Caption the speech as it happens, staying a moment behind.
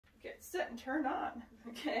sit and turn on.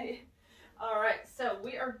 Okay. All right, so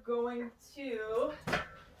we are going to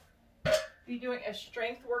be doing a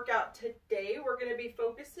strength workout today. We're going to be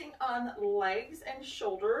focusing on legs and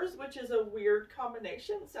shoulders, which is a weird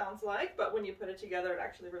combination, sounds like, but when you put it together, it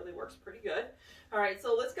actually really works pretty good. All right,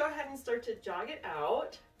 so let's go ahead and start to jog it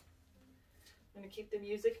out. I'm going to keep the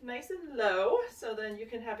music nice and low, so then you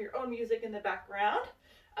can have your own music in the background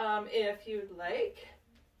if you'd like.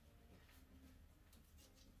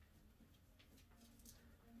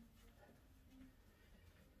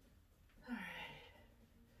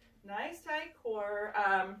 Nice tight core.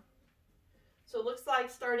 So it looks like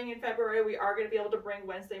starting in February, we are going to be able to bring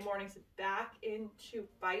Wednesday mornings back into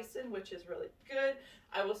Bison, which is really good.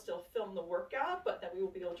 I will still film the workout, but then we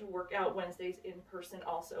will be able to work out Wednesdays in person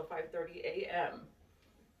also, 5:30 a.m.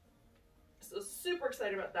 So super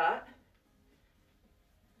excited about that.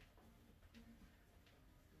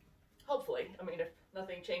 Hopefully, I mean, if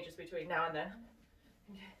nothing changes between now and then.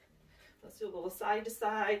 Okay. Let's do a little side to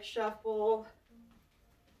side shuffle.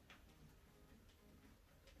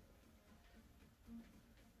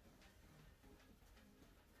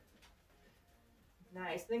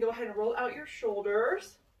 Nice. Then go ahead and roll out your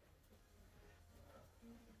shoulders.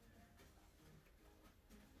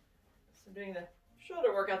 So I'm doing the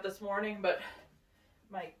shoulder workout this morning, but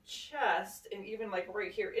my chest and even like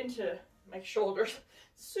right here into my shoulders,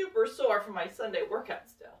 super sore from my Sunday workout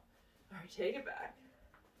still. All right, take it back.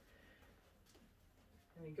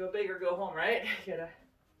 I mean, go big or go home, right? You gotta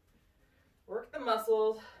work the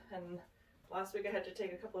muscles. And last week I had to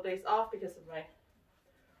take a couple of days off because of my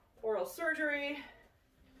oral surgery.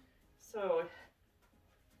 So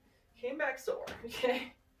came back sore,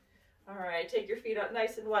 okay? All right, take your feet out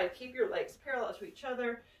nice and wide. Keep your legs parallel to each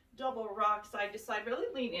other. Double rock side to side.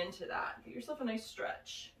 Really lean into that. Get yourself a nice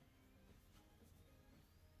stretch.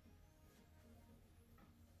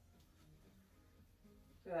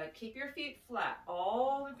 Good. Keep your feet flat.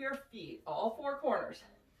 All of your feet, all four corners,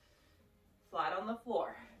 flat on the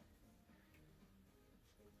floor.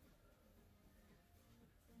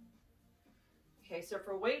 Okay, so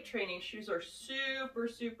for weight training, shoes are super,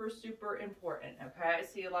 super, super important, okay? I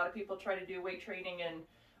see a lot of people try to do weight training in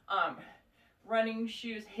running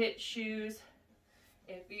shoes, HIIT shoes.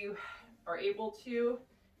 If you are able to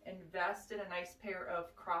invest in a nice pair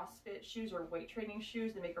of CrossFit shoes or weight training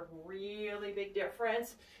shoes, they make a really big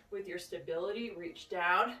difference with your stability. Reach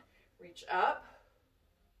down, reach up.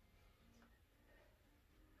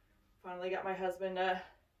 Finally got my husband to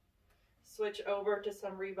switch over to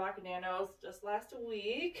some Reebok Nanos just last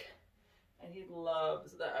week, and he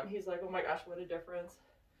loves them. He's like, oh my gosh, what a difference.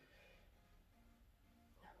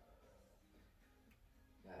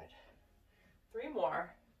 Good. 3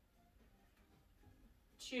 more.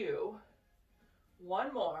 2.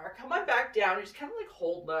 1 more. Come on back down. Just kind of like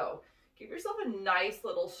hold low. Give yourself a nice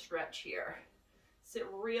little stretch here. Sit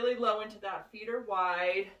really low into that. Feet are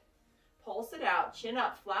wide. Pulse it out. Chin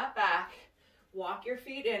up, flat back. Walk your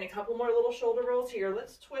feet in. A couple more little shoulder rolls here.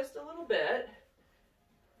 Let's twist a little bit.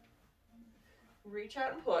 Reach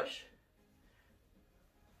out and push.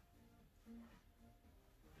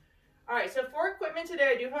 All right, so for equipment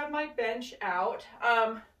today, I do have my bench out.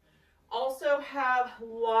 Also have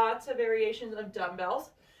lots of variations of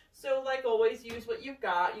dumbbells. So like always, use what you've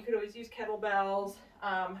got. You could always use kettlebells.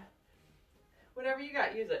 Whatever you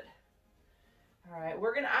got, use it. All right,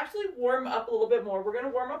 we're gonna actually warm up a little bit more. We're gonna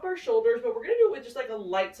warm up our shoulders, but we're gonna do it with just like a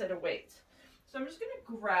light set of weights. So I'm just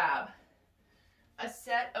gonna grab a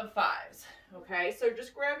set of 5s, okay? So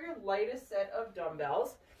just grab your lightest set of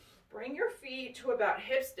dumbbells. Bring your feet to about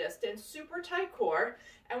hips distance, super tight core,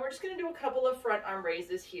 and we're just gonna do a couple of front arm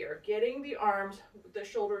raises here, getting the arms, the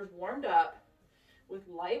shoulders warmed up with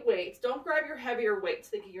light weights. Don't grab your heavier weights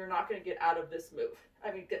thinking you're not gonna get out of this move.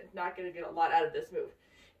 I mean, not gonna get a lot out of this move.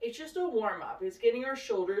 It's just a warm up. It's getting our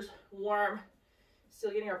shoulders warm, still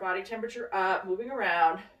getting our body temperature up, moving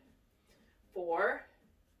around. 4,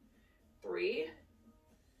 3,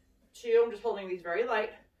 2, I'm just holding these very light.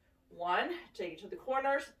 1, take it to the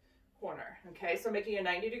corners, corner. Okay, so making a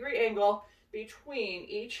 90-degree angle between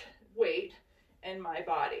each weight and my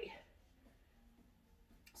body.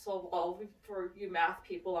 So all for you math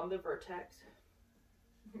people, I'm the vertex.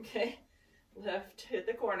 Okay, lift, hit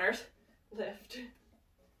the corners, lift,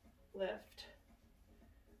 lift.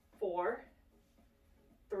 4,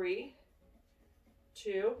 3,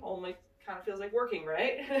 2, only kind of feels like working,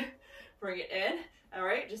 right? Bring it in. All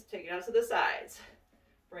right, just take it out to the sides.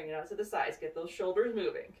 Bring it out to the sides. Get those shoulders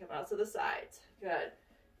moving. Come out to the sides. Good.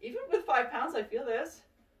 Even with 5 pounds, I feel this.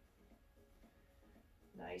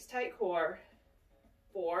 Nice tight core.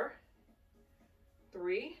 4,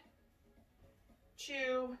 3,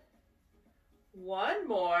 2, One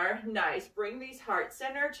more. Nice. Bring these heart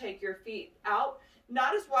center. Take your feet out,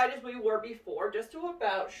 not as wide as we were before, just to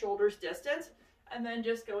about shoulders distance, and then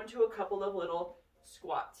just go into a couple of little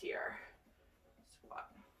squats here. Squat.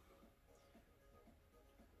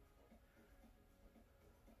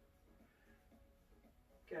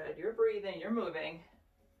 Good. You're breathing. You're moving.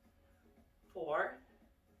 4,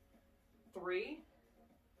 3,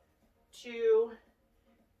 2,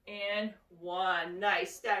 and 1.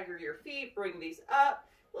 Nice. Stagger your feet. Bring these up.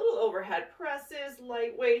 Little overhead presses,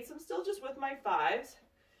 light weights. I'm still just with my 5s.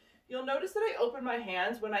 You'll notice that I open my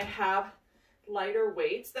hands when I have lighter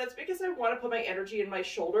weights. That's because I want to put my energy in my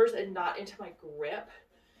shoulders and not into my grip.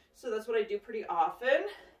 So that's what I do pretty often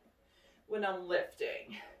when I'm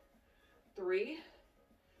lifting. 3,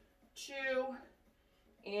 2,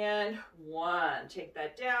 and 1. Take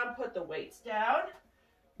that down. Put the weights down.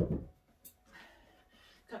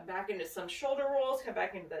 Come back into some shoulder rolls. Come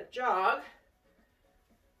back into that jog.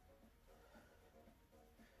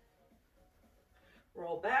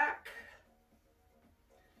 Roll back.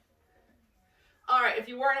 All right, if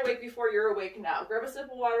you weren't awake before, you're awake now. Grab a sip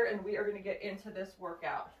of water and we are going to get into this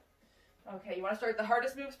workout. Okay, you want to start the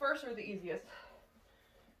hardest moves first or the easiest?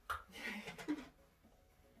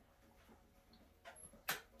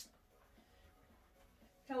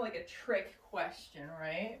 Kind of like a trick question,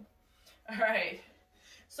 right? All right,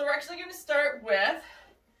 so we're actually going to start with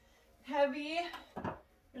heavy. I'm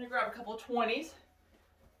going to grab a couple of 20s.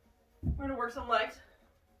 We're going to work some legs.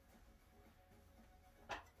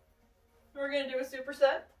 We're going to do a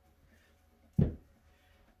superset.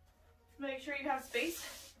 Make sure you have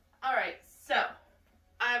space. All right, so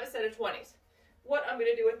I have a set of 20s. What I'm going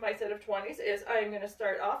to do with my set of 20s is I'm going to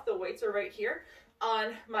start off, the weights are right here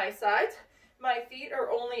on my sides. My feet are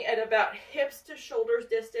only at about hips to shoulders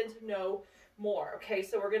distance, no more. Okay,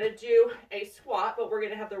 so we're going to do a squat, but we're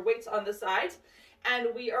going to have their weights on the sides, and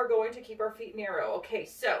we are going to keep our feet narrow. Okay,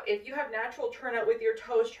 so if you have natural turnout with your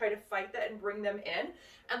toes, try to fight that and bring them in,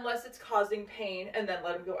 unless it's causing pain, and then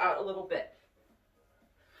let them go out a little bit.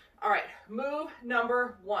 All right, move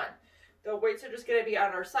number 1. The weights are just going to be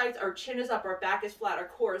on our sides. Our chin is up, our back is flat, our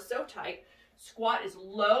core is so tight. Squat as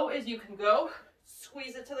low as you can go.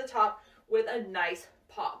 Squeeze it to the top with a nice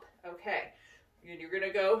pop. Okay, and you're going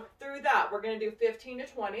to go through that. We're going to do 15 to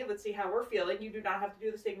 20. Let's see how we're feeling. You do not have to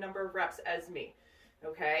do the same number of reps as me.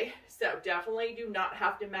 Okay, so definitely do not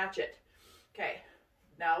have to match it. Okay,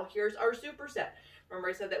 now here's our superset. Remember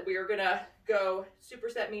I said that we are going to go,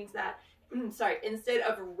 superset means that, sorry, instead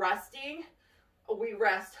of resting, we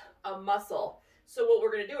rest a muscle. So what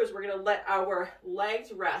we're going to do is we're going to let our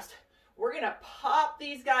legs rest. We're going to pop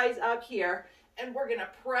these guys up here, and we're going to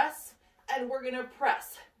press, and we're going to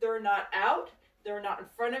press. They're not out. They're not in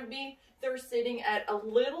front of me. They're sitting at a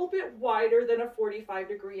little bit wider than a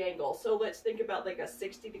 45-degree angle. So let's think about like a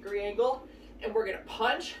 60-degree angle, and we're going to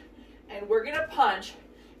punch, and we're going to punch,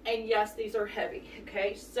 and yes, these are heavy.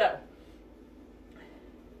 Okay, so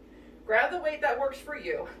grab the weight that works for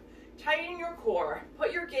you. Tighten your core.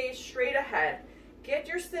 Put your gaze straight ahead. Get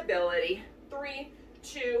your stability. 3,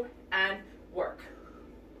 2, and work.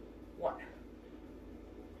 1,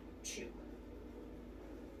 2,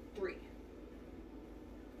 3,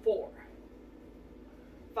 4,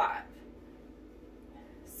 5,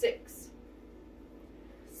 6,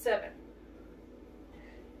 7,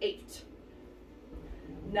 8,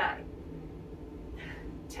 9,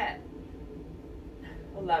 10,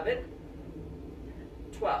 11,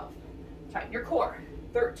 12. Tighten your core.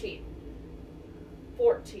 13,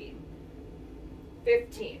 14,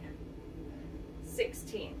 15,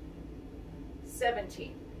 16,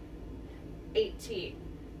 17, 18,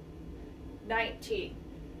 19,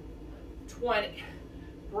 20.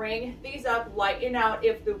 Bring these up, lighten out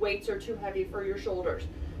if the weights are too heavy for your shoulders.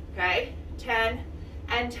 Okay, 10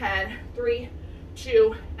 and 10, 3,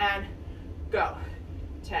 2, and go.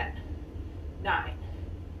 10, 9,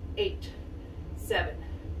 8, 7,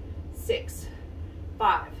 6,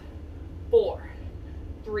 5, 4,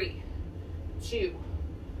 3, 2,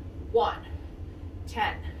 1,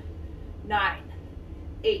 10, 9,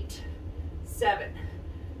 8, 7,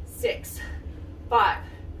 6, 5,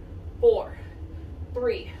 4,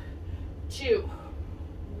 3, 2,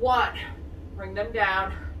 1. Bring them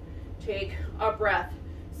down. Take a breath.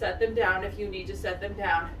 Set them down if you need to set them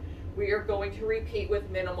down. We are going to repeat with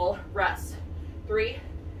minimal rest. 3,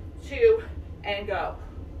 2, and go.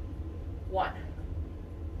 1,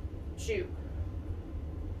 2,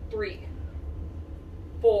 3,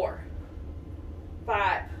 4,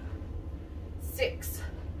 5, 6.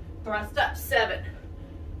 Thrust up. 7,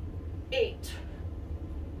 8,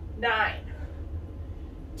 9,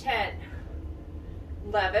 10,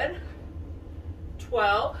 11,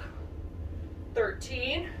 12,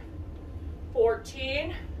 13,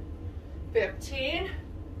 14, 15,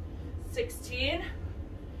 16,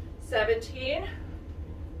 17,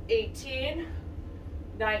 18,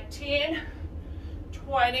 19,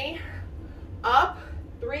 20, up,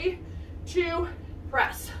 3, 2,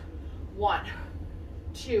 press, 1,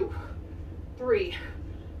 2, 3,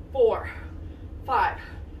 4, 5,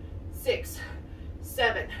 6,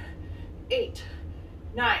 7, 8,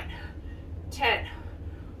 9, 10,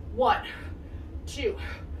 1, 2,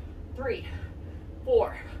 3,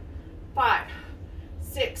 4, 5,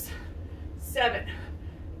 6, 7,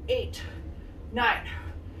 8, 9,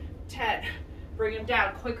 10. Bring them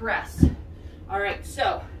down, quick rest. All right,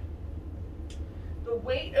 so the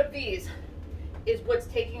weight of these is what's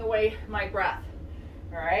taking away my breath.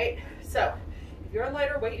 All right, so if you're a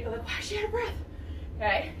lighter weight, you're like, why is she out of breath?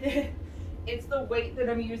 Okay, it's the weight that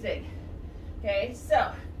I'm using. Okay,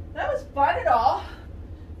 so that was fun and all,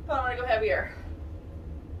 but I want to go heavier.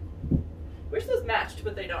 Wish those matched,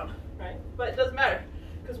 but they don't, right? But it doesn't matter,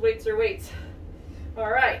 because weights are weights. All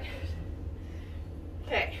right.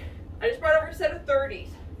 Okay, I just brought over a set of 30s.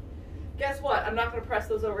 Guess what? I'm not going to press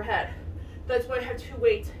those overhead. That's why I have two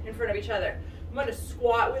weights in front of each other. I'm going to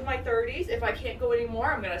squat with my 30s. If I can't go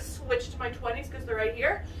anymore, I'm going to switch to my 20s because they're right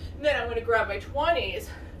here. And then I'm going to grab my 20s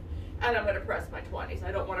and I'm going to press my 20s.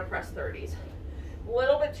 I don't want to press 30s. A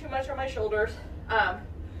little bit too much on my shoulders.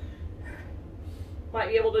 Might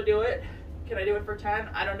be able to do it. Can I do it for 10?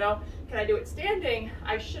 I don't know. Can I do it standing?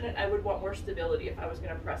 I shouldn't. I would want more stability if I was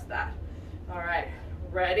going to press that. All right,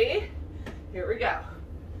 ready? Here we go.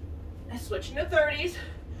 Switching to 30s.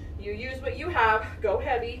 You use what you have. Go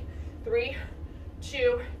heavy. 3,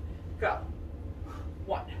 2, go.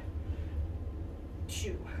 1,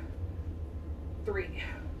 2, 3,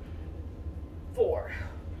 4,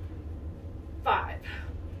 5,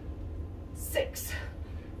 6,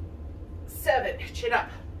 7, chin up,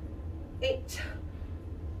 8,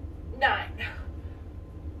 9,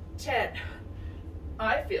 10,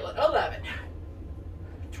 I feel it, 11,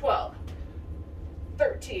 12,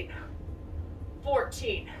 13,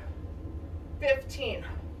 14, 15,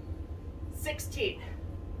 16,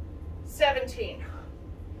 17,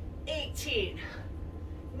 18,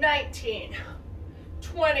 19,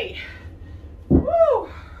 20. Woo!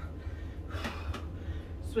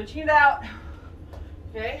 Switching it out.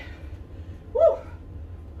 Okay. Woo!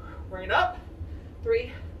 Bring it up.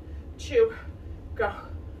 3, 2, go.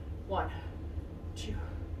 1, 2,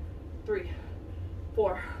 3,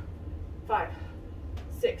 4, 5,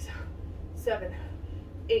 6, 7,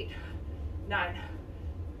 8, 9,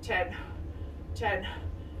 10, 10,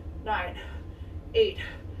 9, 8,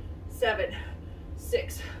 7,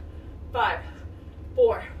 6, 5,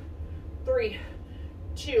 4, 3,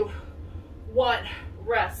 2, 1.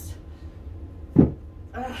 Rest.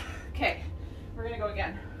 Okay, we're gonna go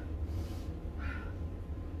again.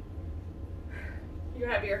 You're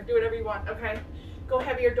heavier. Do whatever you want. Okay, go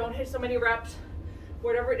heavier. Don't hit so many reps.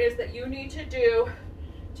 Whatever it is that you need to do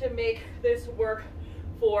to make this work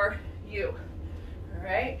for you. All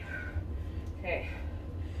right. Okay.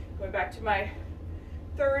 Going back to my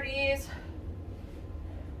 30s.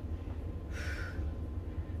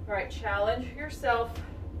 All right, challenge yourself.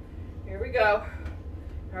 Here we go.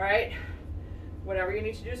 All right. Whatever you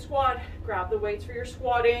need to do to squat, grab the weights for your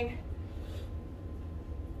squatting.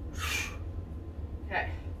 Okay.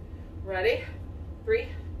 Ready? 3,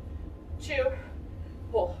 2,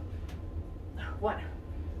 pull. 1,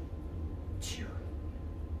 2,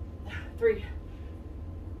 3,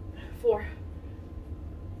 4,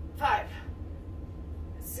 5,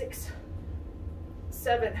 6,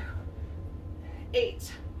 7,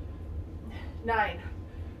 8, 9,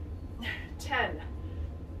 10,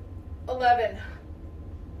 11,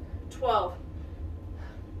 12,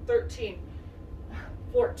 13,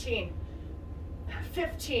 14,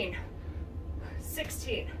 15,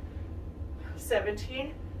 16,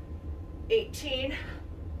 17, 18,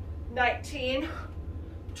 19,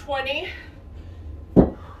 20.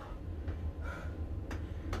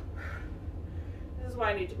 This is why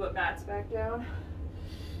I need to put mats back down.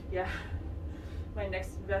 Yeah, my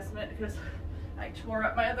next investment, because I tore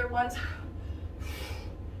up my other ones.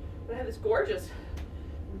 But I have this gorgeous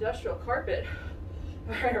industrial carpet.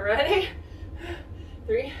 All right, ready?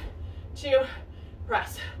 3, 2,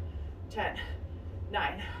 press. 10,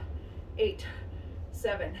 9, 8,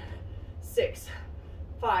 7, 6,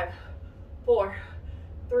 5, 4,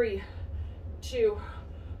 3, 2,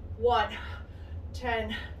 1,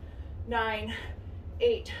 10, 9,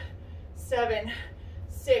 8, 7,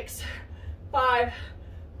 6, 5,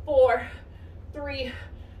 4, 3,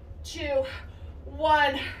 2,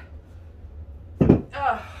 1.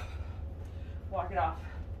 Walk it off.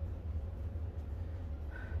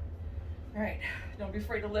 All right, don't be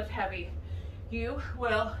afraid to lift heavy. You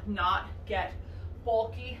will not get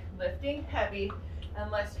bulky lifting heavy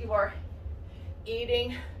unless you are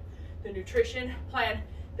eating the nutrition plan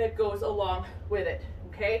that goes along with it,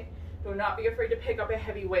 okay? Do not be afraid to pick up a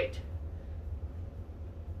heavy weight.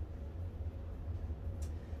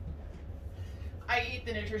 I eat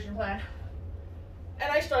the nutrition plan and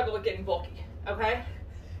I struggle with getting bulky, okay?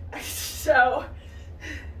 So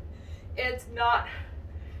it's not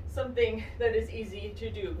something that is easy to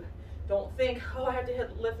do. Don't think, oh, I have to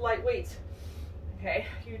lift light weights. Okay,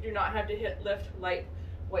 you do not have to lift light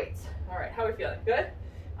weights. All right, how are we feeling? Good?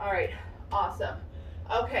 All right, awesome.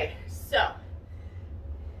 Okay, so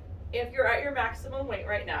if you're at your maximum weight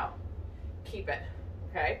right now, keep it,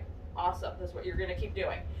 okay? Awesome, that's what you're gonna keep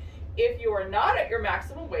doing. If you are not at your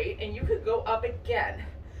maximum weight and you could go up again,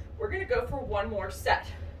 we're gonna go for one more set,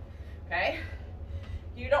 okay?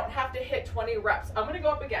 You don't have to hit 20 reps. I'm gonna go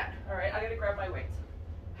up again, all right? I gotta grab my weights.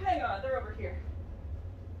 Hang on, they're over here.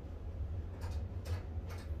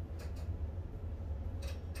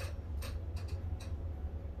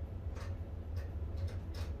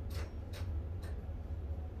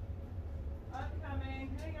 I'm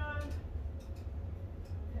coming, hang on.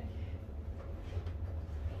 Okay.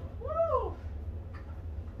 Woo!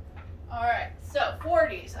 All right, so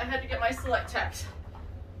 40s. I had to get my select techs.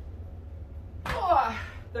 Oh,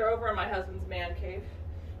 they're over in my husband's man cave,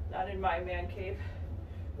 not in my man cave,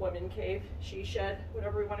 woman cave, she shed,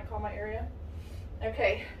 whatever we want to call my area.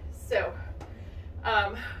 Okay, so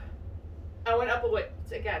I went up a bit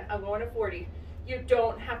again. I'm going to 40. You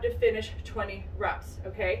don't have to finish 20 reps,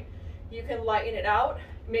 okay? You can lighten it out.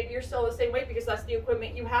 Maybe you're still the same weight because that's the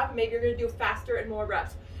equipment you have. Maybe you're going to do faster and more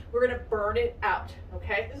reps. We're going to burn it out,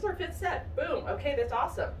 okay? This is our 5th set. Boom. Okay, that's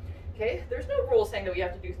awesome. Okay, there's no rule saying that we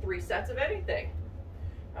have to do 3 sets of anything.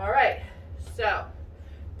 All right, so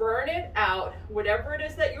burn it out. Whatever it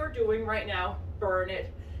is that you're doing right now, burn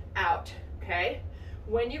it out, okay?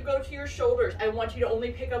 When you go to your shoulders, I want you to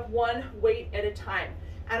only pick up one weight at a time.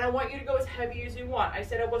 And I want you to go as heavy as you want. I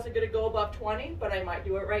said I wasn't gonna go above 20, but I might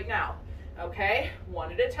do it right now, okay?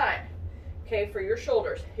 One at a time. Okay, for your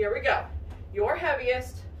shoulders, here we go. Your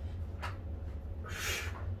heaviest,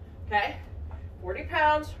 okay? 40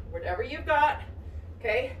 pounds, whatever you've got,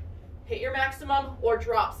 okay? Hit your maximum or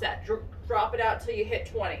drop set. Drop it out till you hit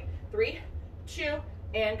 20. 3, 2,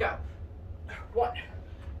 and go. 1,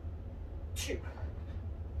 2,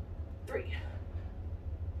 3,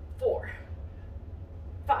 4,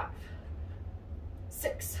 5,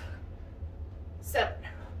 6, 7,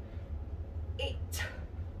 8,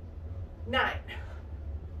 9,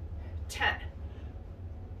 10,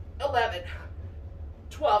 11,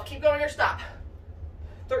 12. Keep going or stop.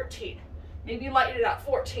 13. Maybe lighten it up.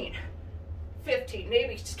 14. 15.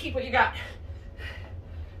 Maybe just keep what you got.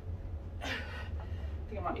 I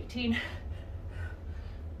think I'm on 18.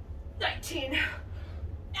 19.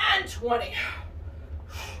 And 20.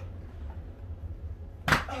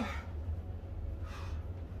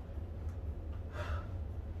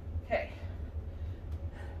 Okay.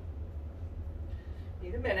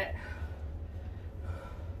 Need a minute.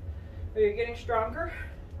 Are you getting stronger?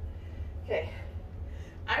 Okay.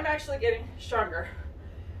 I'm actually getting stronger.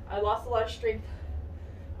 I lost a lot of strength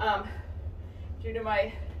due to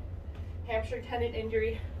my hamstring tendon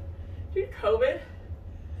injury due to COVID. I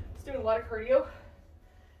was doing a lot of cardio.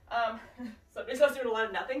 Some days I was doing a lot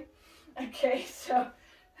of nothing. Okay, so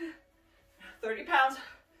 30 pounds,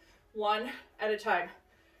 one at a time.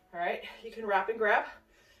 All right, you can wrap and grab.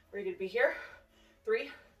 We're gonna be here.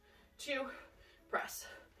 3, 2, press.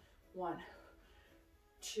 1,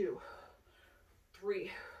 2,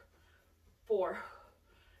 3, 4,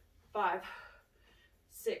 5,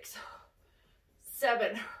 6,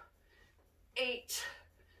 7, 8,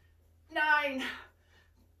 9,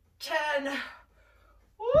 10.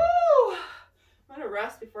 Woo! I'm gonna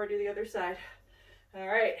rest before I do the other side. All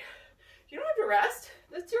right. You don't have to rest.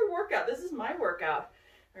 That's your workout. This is my workout.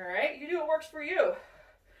 All right. You do what works for you.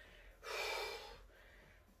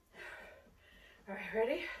 All right.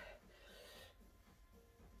 Ready?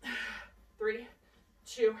 3,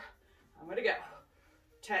 2. I'm gonna go.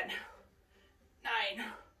 10, 9,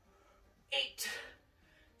 8,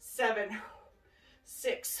 7,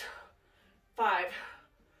 6, 5,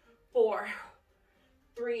 4,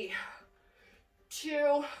 3,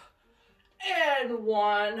 2, and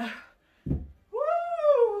 1.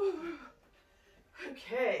 Woo!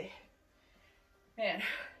 Okay. Man,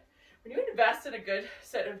 when you invest in a good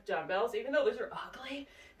set of dumbbells, even though those are ugly,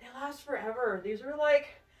 they last forever. These are like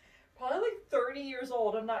probably like 30 years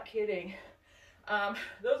old. I'm not kidding.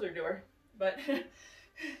 Those are newer, but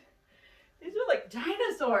these are like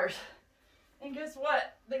dinosaurs. And guess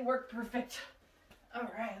what? They work perfect. All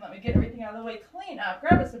right, let me get everything out of the way, clean up,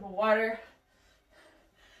 grab a sip of water.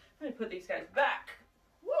 Let me put these guys back.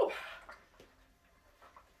 Woo!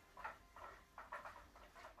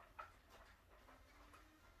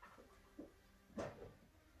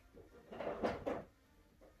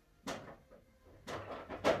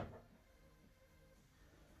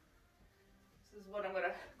 This is what I'm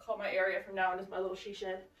gonna call my area from now on, is my little she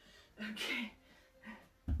shed. Okay.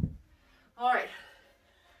 All right.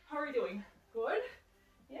 How are we doing? Good?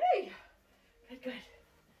 Yay! Good, good.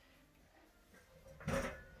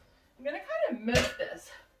 I'm gonna kind of miss this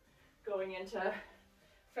going into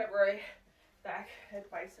February back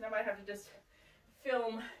advice, and I might have to just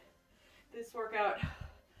film this workout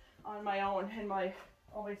on my own in my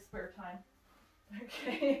always spare time.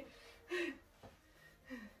 Okay.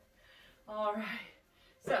 All right.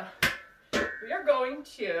 So we are going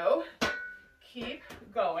to keep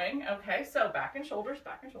going. Okay, so back and shoulders,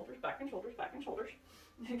 back and shoulders, back and shoulders, back and shoulders.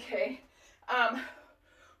 Okay.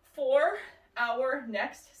 For our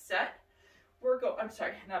next set, I'm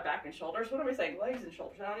sorry, not back and shoulders. What am I saying? Legs and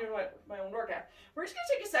shoulders. I don't even know my own workout. We're just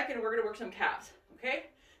gonna take a second and we're gonna work some calves.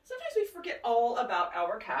 Okay. Sometimes we forget all about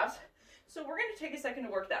our calves, so we're gonna take a second to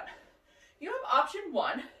work them. You have option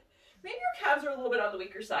one. Maybe your calves are a little bit on the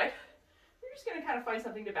weaker side. You're just gonna kind of find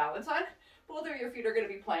something to balance on. Both of your feet are gonna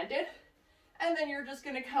be planted. And then you're just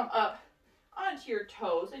gonna come up onto your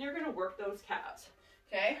toes and you're gonna work those calves,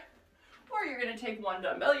 okay? Or you're gonna take one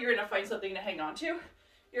dumbbell, you're gonna find something to hang on to.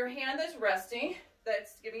 Your hand that's resting,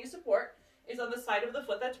 that's giving you support, is on the side of the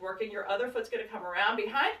foot that's working. Your other foot's gonna come around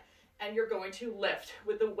behind and you're going to lift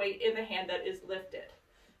with the weight in the hand that is lifted.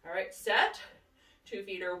 All right, set, 2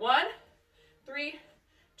 feet are 1, 3,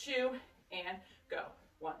 2, and go.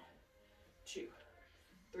 1, 2,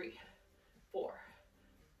 3, 4,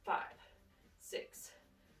 5, 6,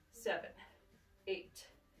 7, 8,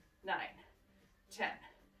 9, 10,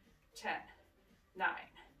 10, 9,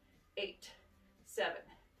 8, 7,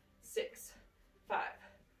 6, 5,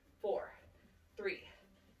 4, 3,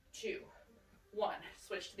 2, 1.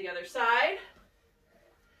 Switch to the other side.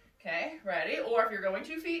 Okay, ready? Or if you're going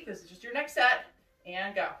 2 feet, this is just your next set.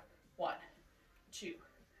 And go. 1, 2,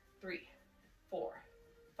 3, 4,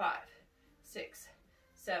 5, 6,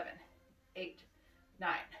 7, 8,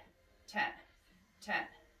 9, 10, 10,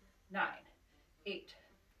 9, 8,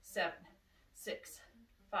 7, 6,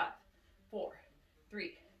 5, 4,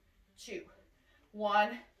 3, 2,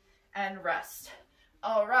 1, and rest.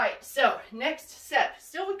 All right, so next set,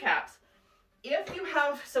 still with calves. If you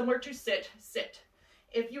have somewhere to sit, sit.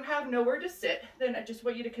 If you have nowhere to sit, then I just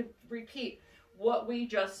want you to repeat what we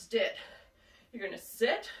just did. You're gonna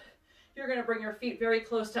sit, you're gonna bring your feet very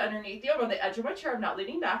close to underneath you. I'm on the edge of my chair, I'm not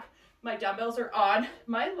leaning back. My dumbbells are on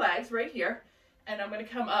my legs right here, and I'm gonna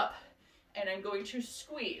come up and I'm going to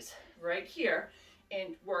squeeze right here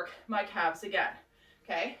and work my calves again,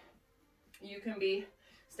 okay? You can be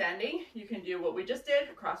standing, you can do what we just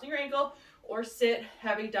did, crossing your ankle, or sit,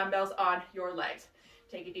 having dumbbells on your legs.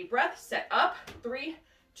 Take a deep breath, set up, 3,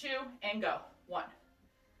 2, and go. 1,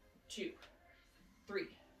 2, 3,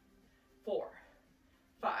 4,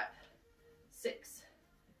 5, 6,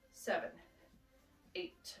 7,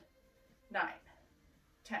 8, 9,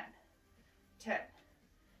 10, 10,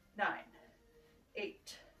 9,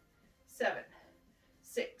 8, 7,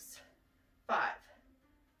 6, 5,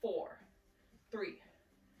 4, 3,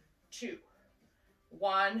 2,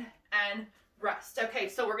 1, and rest. Okay,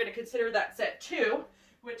 so we're going to consider that set 2,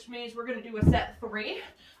 which means we're going to do a set 3.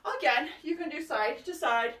 Again, you can do side to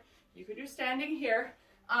side. You can do standing here,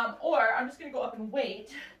 or I'm just going to go up and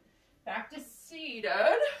wait. Back to seated.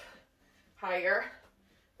 Higher.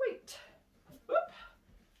 Wait. Whoop.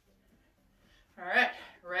 All right,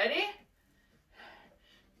 ready?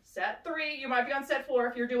 Set 3. You might be on set 4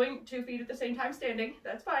 if you're doing 2 feet at the same time standing.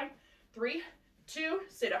 That's fine. 3, 2,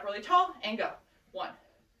 sit up really tall and go. 1,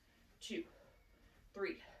 2,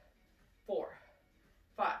 3, 4,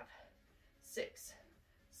 5, 6,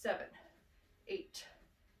 7, 8,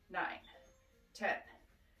 9, 10,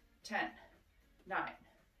 10, 9,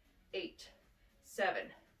 8, 7,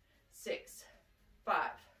 6, 5,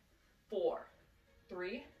 4,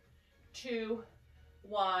 3, 2,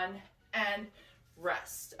 1, and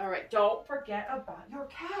rest. All right, don't forget about your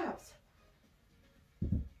calves.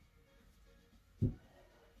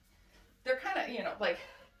 They're kind of, you know, like,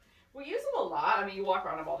 we use them a lot. I mean, you walk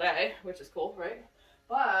around them all day, which is cool, right?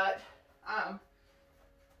 But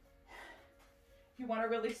if you want to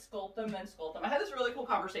really sculpt them, then sculpt them. I had this really cool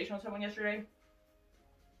conversation with someone yesterday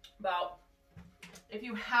about If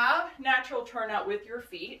you have natural turnout with your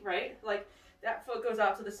feet, right? Like that foot goes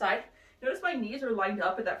out to the side. Notice my knees are lined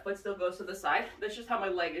up, but that foot still goes to the side. That's just how my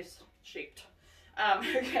leg is shaped.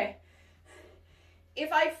 Okay.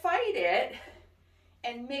 If I fight it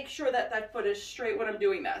and make sure that that foot is straight when I'm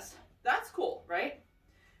doing this, that's cool, right?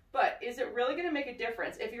 But is it really going to make a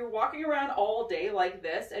difference? If you're walking around all day like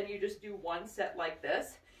this and you just do one set like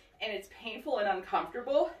this and it's painful and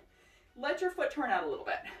uncomfortable, let your foot turn out a little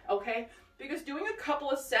bit, okay? Because doing a couple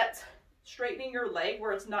of sets, straightening your leg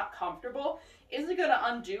where it's not comfortable, isn't going to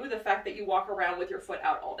undo the fact that you walk around with your foot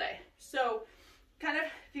out all day. So kind of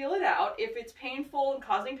feel it out. If it's painful and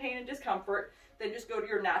causing pain and discomfort, then just go to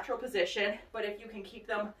your natural position. But if you can keep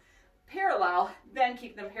them parallel, then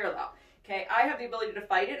keep them parallel. Okay, I have the ability to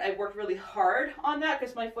fight it. I worked really hard on that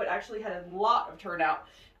because my foot actually had a lot of turnout,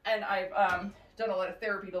 and I've done a lot of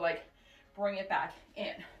therapy to like bring it back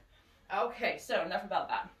in. Okay, so enough about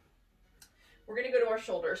that. We're gonna go to our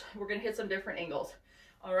shoulders. We're gonna hit some different angles.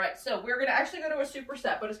 All right, so we're gonna actually go to a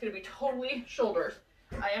superset, but it's gonna be totally shoulders.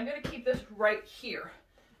 I am gonna keep this right here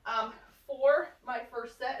for my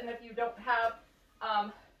first set, and if you don't have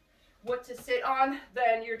what to sit on,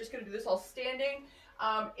 then you're just gonna do this all standing.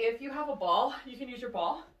 If you have a ball, you can use your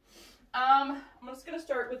ball. I'm just gonna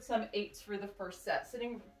start with some 8s for the first set,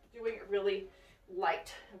 doing it really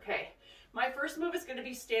light. Okay, my first move is gonna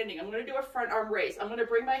be standing. I'm gonna do a front arm raise. I'm gonna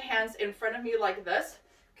bring my hands in front of me like this.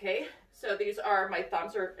 Okay, so these are my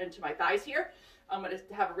thumbs are into my thighs here. I'm gonna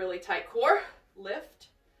have a really tight core. Lift,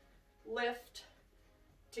 lift,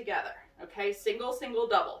 together. Okay, single, single,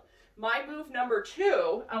 double. My move number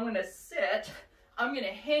 2, I'm gonna sit. I'm gonna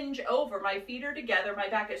hinge over, my feet are together, my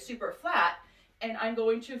back is super flat, and I'm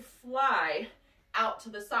going to fly out to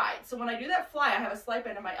the side. So when I do that fly, I have a slight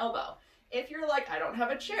bend in my elbow. If you're like, I don't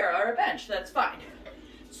have a chair or a bench, that's fine.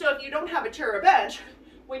 So if you don't have a chair or a bench,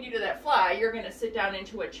 when you do that fly, you're gonna sit down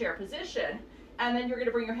into a chair position, and then you're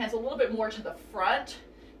gonna bring your hands a little bit more to the front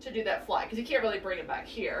to do that fly, because you can't really bring it back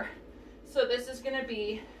here. So this is gonna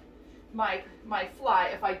be my fly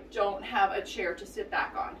if I don't have a chair to sit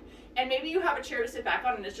back on. And maybe you have a chair to sit back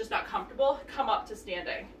on and it's just not comfortable, come up to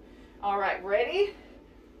standing. All right, ready?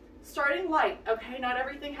 Starting light, okay? Not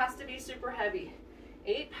everything has to be super heavy.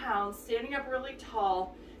 8 pounds, standing up really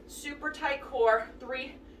tall, super tight core,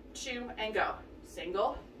 3, 2, and go.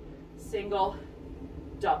 Single, single,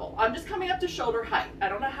 double. I'm just coming up to shoulder height. I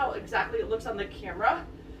don't know how exactly it looks on the camera,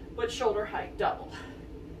 but shoulder height, double.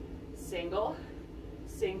 Single,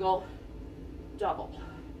 single, double.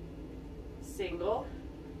 Single,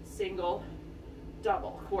 single,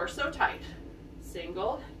 double. Core so tight.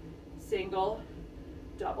 Single, single,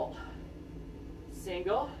 double.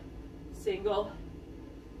 Single, single,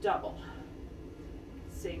 double.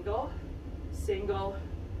 Single, single,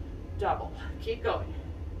 double. Keep going.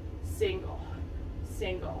 Single,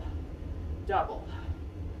 single, double.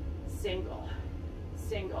 Single,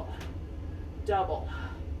 single, double.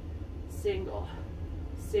 Single,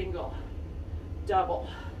 single, double.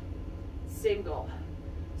 Single,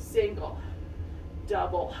 single,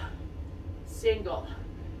 double. Single,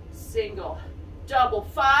 single, double.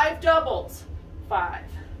 5 doubles. 5,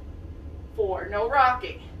 4, no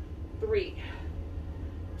rocking. 3,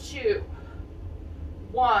 2,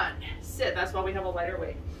 1. Sit. That's why we have a lighter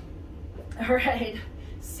weight. All right.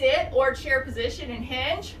 Sit or chair position and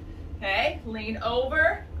hinge. Okay. Lean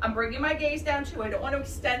over. I'm bringing my gaze down too. I don't want to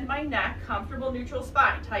extend my neck. Comfortable neutral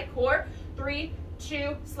spine. Tight core. 3,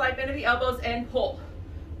 2, slight bend of the elbows and pull.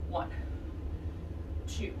 1,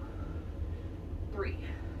 2, 3,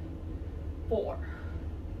 4,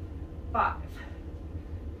 5,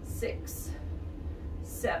 6,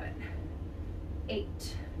 7,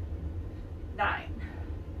 8, 9,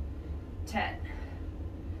 10,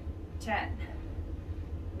 10,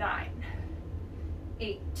 9,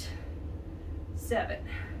 8, 7,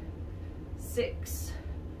 6,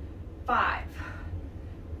 5,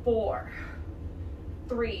 4,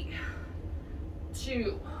 3,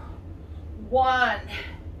 2, 1.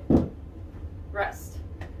 Rest.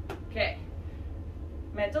 Okay.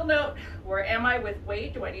 Mental note, where am I with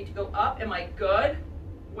weight? Do I need to go up? Am I good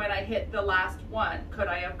when I hit the last one? Could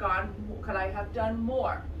I have done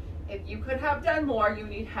more? If you could have done more, you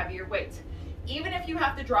need heavier weights. Even if you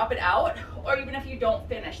have to drop it out, or even if you don't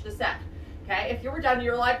finish the set. Okay, if you were done and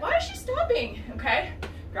you're like, why is she stopping? Okay,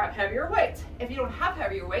 grab heavier weights. If you don't have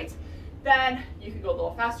heavier weights, then you can go a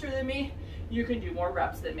little faster than me. You can do more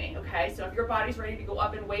reps than me, okay? So if your body's ready to go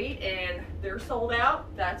up in weight and they're sold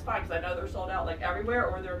out, that's fine, because I know they're sold out like everywhere,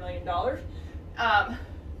 or they're $1 million.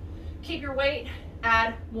 Keep your weight,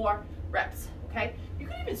 add more reps, okay? You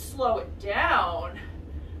can even slow it down,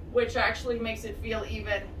 which actually makes it feel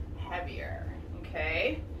even heavier,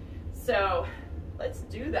 okay? So let's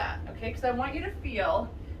do that, okay? Because I want you to feel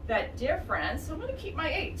that difference. So I'm gonna keep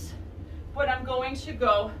my 8, but I'm going to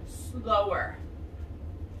go slower.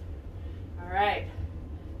 All right,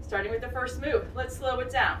 starting with the first move. Let's slow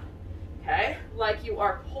it down, okay? Like you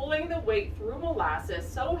are pulling the weight through molasses,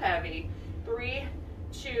 so heavy. 3,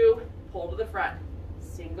 2, pull to the front.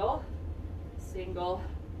 Single, single,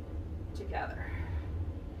 together.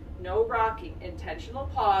 No rocking, intentional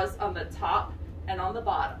pause on the top and on the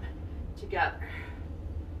bottom, together.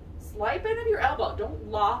 Slight bend of your elbow, don't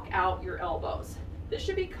lock out your elbows. This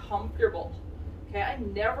should be comfortable, okay? I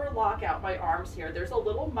never lock out my arms here. There's a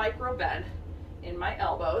little micro bend in my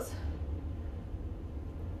elbows.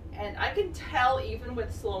 And I can tell even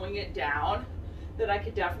with slowing it down that I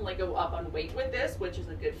could definitely go up on weight with this, which is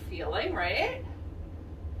a good feeling, right?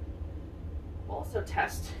 Also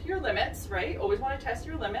test your limits, right? Always want to test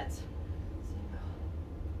your limits.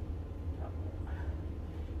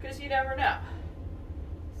 Because you never know.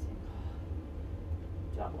 Single,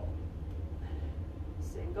 double,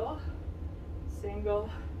 single, single,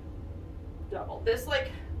 double. This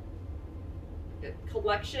like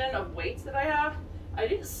collection of weights that I have, I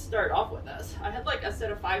didn't start off with this. I had like a set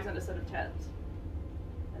of 5s and a set of 10s.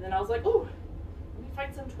 And then I was like, ooh, let me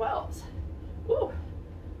find some 12s. Ooh,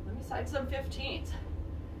 let me find some 15s.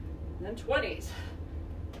 And then 20s.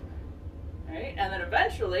 All right, and then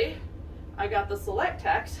eventually I got the Select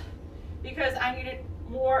Techs because I needed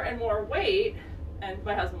more and more weight, and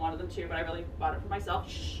my husband wanted them too, but I really bought it for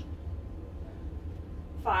myself.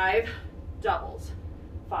 5 doubles.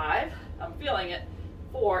 5, I'm feeling it.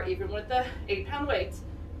 4, even with the 8-pound weights.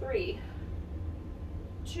 3,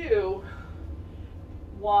 2,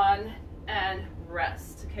 1, and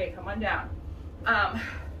rest. Okay, come on down.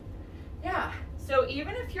 Yeah, so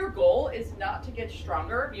even if your goal is not to get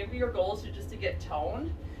stronger, maybe your goal is just to get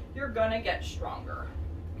toned, you're gonna get stronger,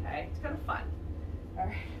 okay? It's kind of fun. All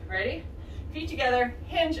right, ready? Feet together,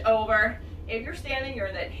 hinge over. If you're standing, you're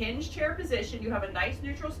in that hinge chair position. You have a nice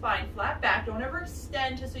neutral spine, flat back. Don't ever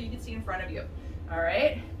extend just so you can see in front of you, all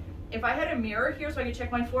right? If I had a mirror here so I could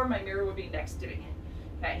check my form, my mirror would be next to me.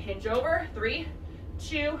 Okay, hinge over, 3,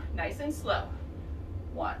 2, nice and slow.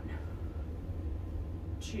 1,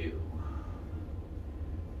 2,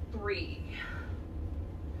 3,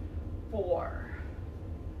 4,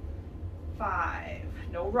 5,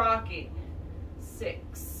 no rocking,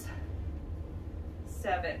 6,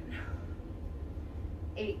 7,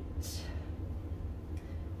 8,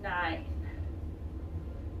 9,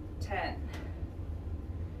 10,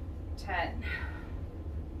 10,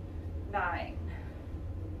 9,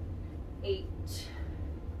 8,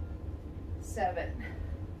 7,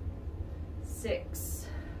 6,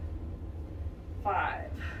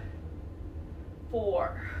 5,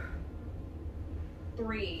 4,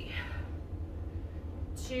 3,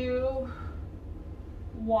 2,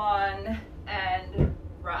 1, and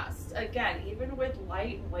rest. Again, even with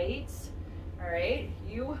light weights, all right,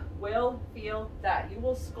 you will feel that. You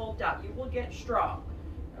will sculpt out. You will get strong,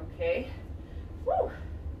 okay? Woo!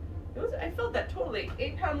 I felt that totally.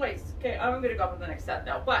 8-pound weights. Okay, I'm going to go up with the next set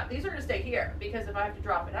now, but these are going to stay here because if I have to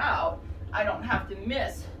drop it out, I don't have to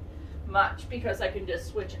miss much because I can just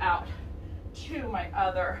switch out to my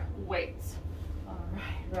other weights. All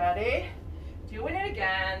right, ready? Doing it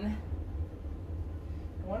again.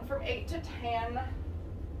 Going from 8 to 10.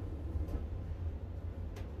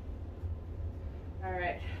 All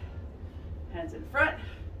right, hands in front,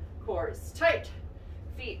 core is tight,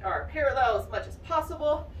 feet are parallel as much as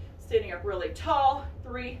possible, standing up really tall,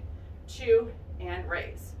 3, 2, and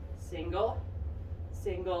raise. Single,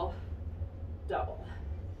 single, double.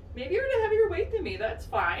 Maybe you're at a heavier weight than me, that's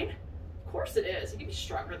fine. Of course it is, you can be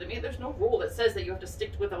stronger than me. There's no rule that says that you have to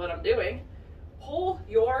stick with what I'm doing. Pull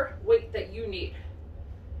your weight that you need.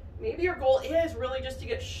 Maybe your goal is really just to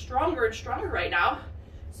get stronger and stronger right now.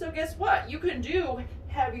 So guess what? You can do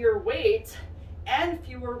heavier weights and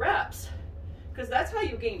fewer reps because that's how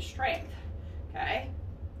you gain strength, okay?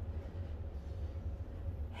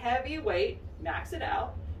 Heavy weight, max it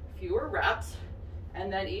out, fewer reps,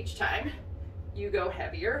 and then each time you go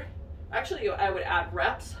heavier. Actually, I would add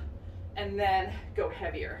reps and then go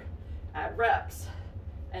heavier. Add reps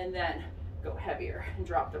and then go heavier and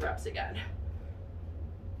drop the reps again.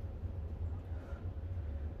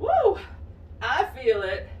 Woo! I feel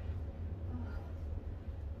it.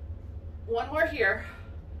 One more here,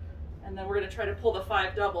 and then we're gonna try to pull the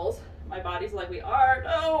 5 doubles. My body's like, we are,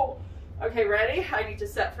 no. Okay, ready? I need to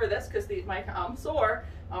set for this because I'm sore.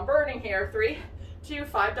 I'm burning here. 3, 2,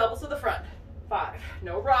 5 doubles to the front. 5,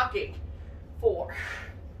 no rocking. 4,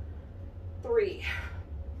 3,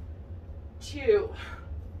 2,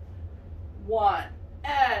 1,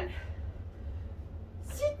 and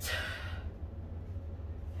sit.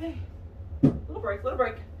 Okay, little break, little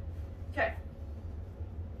break. Okay,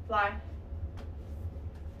 fly.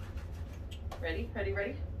 Ready, ready,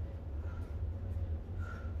 ready.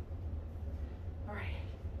 All right,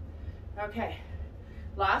 okay.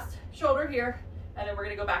 Last shoulder here, and then we're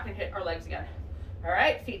gonna go back and hit our legs again. All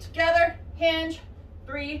right, feet together, hinge,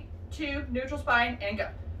 3, 2, neutral spine, and go.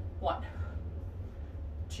 1,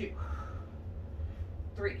 2,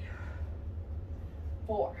 3,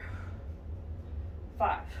 4,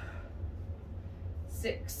 5,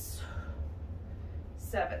 6,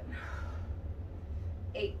 7,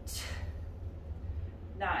 8,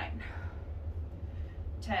 9,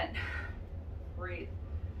 10, breathe,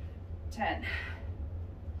 10,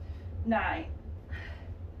 9,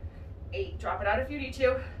 8, drop it out if you need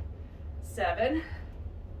to, 7,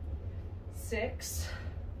 6,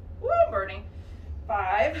 woo, burning,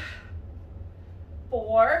 5,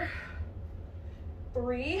 4,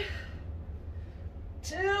 3,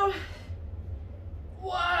 2,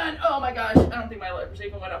 1. Oh my gosh, I don't think my legs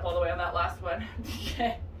even went up all the way on that last one.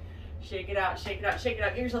 Okay, shake it out, shake it out, shake it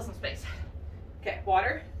out. Give yourself some space. Okay,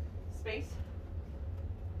 water, space.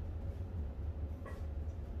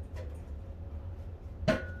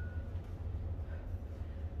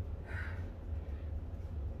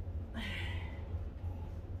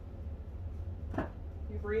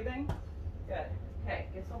 You breathing? Good. Okay,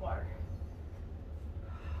 get some water.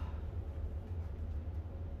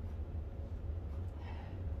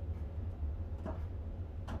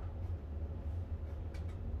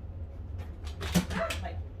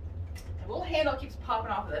 My little handle keeps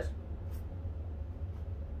popping off of this.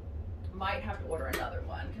 Might have to order another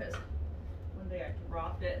one because one day I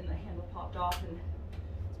dropped it and the handle popped off, and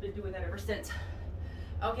it's been doing that ever since.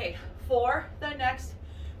 Okay, for the next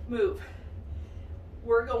move,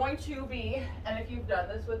 we're going to be, and if you've done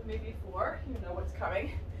this with me before, you know what's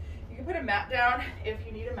coming. You can put a mat down if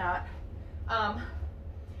you need a mat.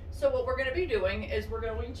 So what we're going to be doing is we're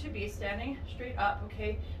going to be standing straight up,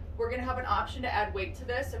 okay? We're going to have an option to add weight to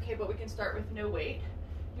this, okay? But we can start with no weight.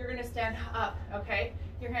 You're going to stand up, okay?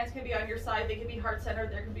 Your hands can be on your side. They can be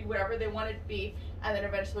heart-centered. There can be whatever they want it to be. And then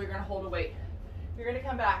eventually you're going to hold a weight. You're going to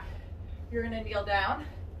come back. You're going to kneel down.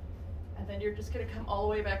 And then you're just going to come all the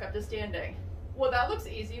way back up to standing. Well, that looks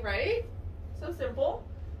easy, right? So simple.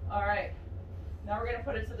 All right. Now we're going to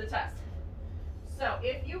put it to the test. So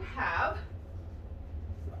if you have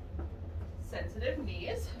sensitive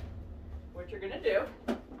knees, what you're going to do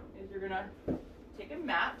is you're going to take a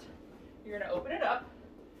mat, you're going to open it up,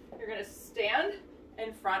 you're going to stand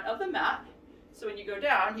in front of the mat, so when you go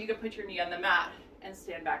down, you can put your knee on the mat and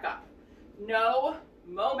stand back up. No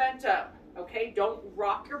momentum, okay? Don't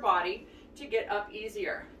rock your body to get up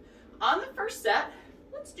easier. On the first set,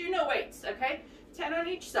 let's do no weights, okay? 10 on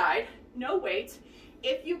each side, no weights.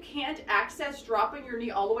 If you can't access dropping your knee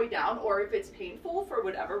all the way down, or if it's painful for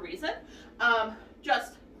whatever reason,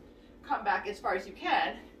 just come back as far as you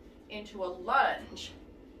can into a lunge.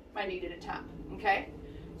 My knee did a tap, okay?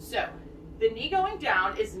 So the knee going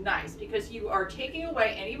down is nice because you are taking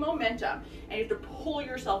away any momentum and you have to pull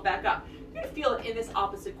yourself back up. You're gonna feel it in this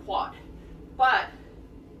opposite quad. But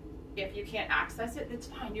if you can't access it, it's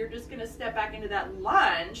fine. You're just gonna step back into that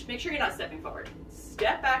lunge. Make sure you're not stepping forward.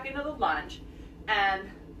 Step back into the lunge and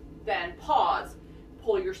then pause,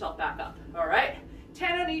 pull yourself back up, all right?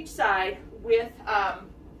 10 on each side with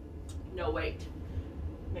no weight.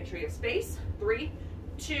 Make sure you have space. 3,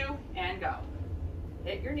 2, and go.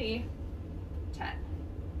 Hit your knee. 10,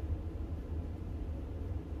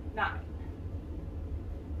 9,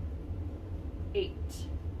 8,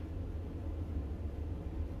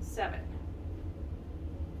 7,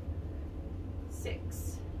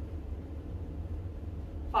 6,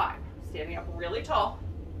 5. Standing up really tall.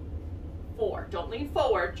 4. Don't lean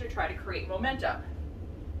forward to try to create momentum.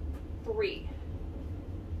 3,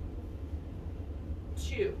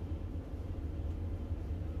 2,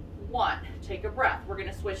 1. Take a breath. We're going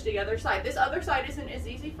to switch to the other side. This other side isn't as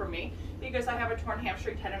easy for me because I have a torn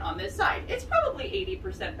hamstring tendon on this side. It's probably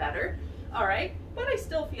 80% better, all right? But I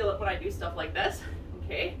still feel it when I do stuff like this.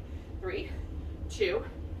 Okay, 3, 2,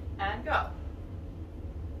 and go.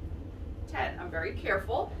 10. I'm very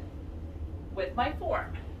careful with my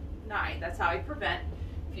form. 9. That's how I prevent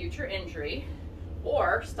future injury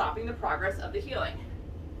or stopping the progress of the healing.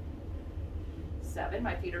 7.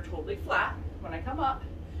 My feet are totally flat. When I come up,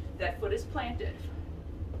 that foot is planted.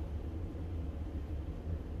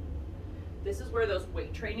 This is where those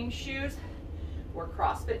weight training shoes or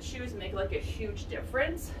CrossFit shoes make like a huge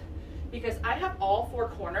difference, because I have all 4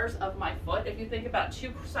 corners of my foot. If you think about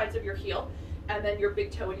 2 sides of your heel and then your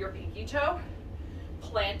big toe and your pinky toe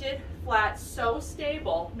planted flat, so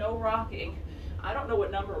stable, no rocking. I don't know what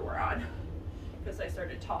number we're on because I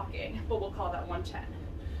started talking, but we'll call that 110.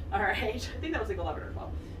 All right, I think that was like 11 or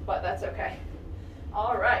 12, but that's okay.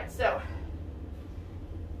 All right, so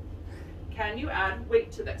can you add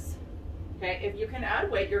weight to this? Okay, if you can add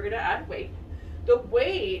weight, you're gonna add weight. The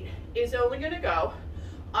weight is only gonna go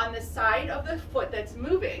on the side of the foot that's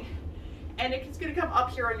moving, and it's gonna come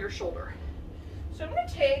up here on your shoulder. So I'm gonna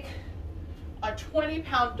take a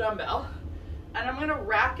 20-pound dumbbell and I'm gonna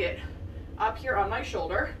rack it up here on my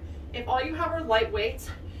shoulder. If all you have are light weights,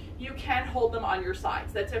 you can hold them on your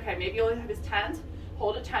sides. That's okay. Maybe you only have his 10s,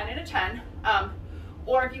 hold a 10 and a 10.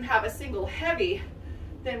 Or if you have a single heavy,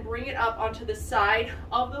 then bring it up onto the side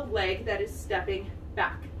of the leg that is stepping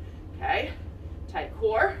back. Okay, tight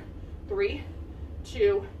core, 3,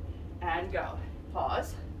 2, and go.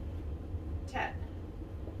 Pause. 10,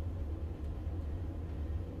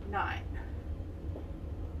 9,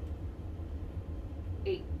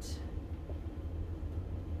 8,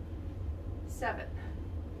 7,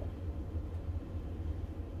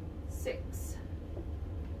 6,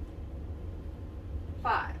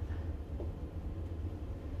 5,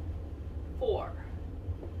 4,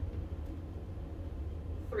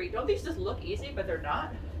 3. Don't these just look easy, but they're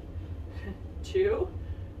not? 2,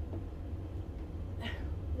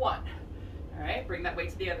 1. All right, bring that weight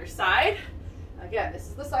to the other side. Again, this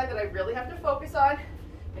is the side that I really have to focus on.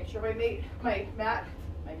 Make sure my meat,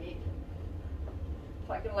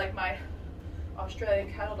 talking like my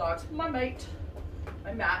Australian cattle dogs, my mat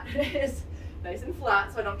is nice and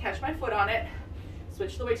flat so I don't catch my foot on it.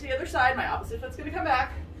 Switch the weight to the other side. My opposite foot's gonna come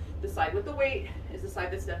back. The side with the weight is the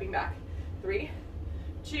side that's stepping back. 3,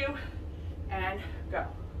 2, and go.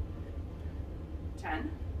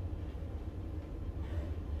 10,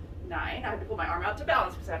 9, I have to pull my arm out to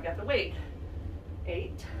balance because I've got the weight.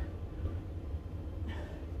 8,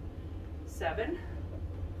 7,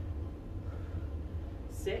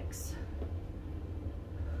 6,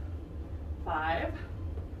 5,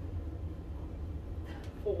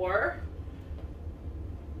 4,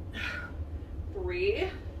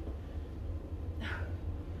 3,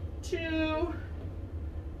 2,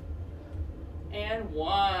 and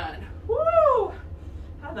 1. Woo!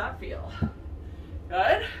 How'd that feel?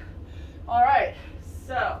 Good? All right,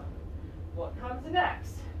 so what comes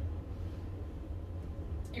next?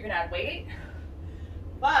 You're gonna add weight,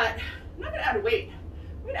 but I'm not gonna add weight.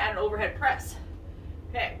 I'm gonna add an overhead press.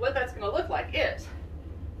 Okay, what that's gonna look like is,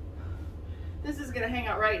 this is gonna hang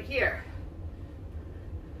out right here.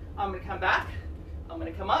 I'm gonna come back, I'm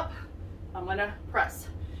gonna come up, I'm gonna press.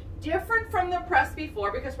 Different from the press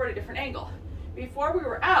before because we're at a different angle. Before we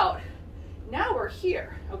were out, now we're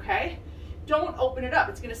here, okay? Don't open it up.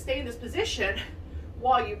 It's gonna stay in this position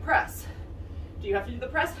while you press. Do you have to do the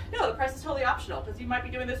press? No, the press is totally optional because you might be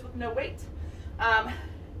doing this with no weight.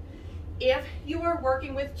 If you are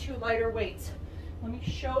working with 2 lighter weights, let me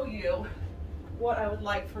show you what I would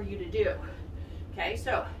like for you to do. Okay,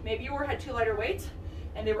 so maybe you had 2 lighter weights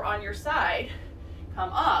and they were on your side.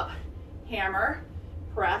 Come up, hammer,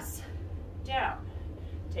 press, down.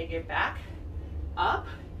 Take it back, up,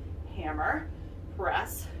 hammer,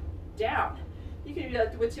 press, down. You can do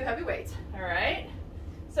that with 2 heavy weights, all right?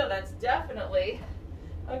 So that's definitely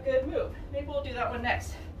a good move. Maybe we'll do that one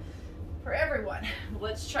next for everyone.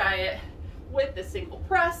 Let's try it with the single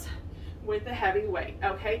press, with the heavy weight.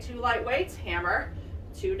 Okay, 2 light weights, hammer,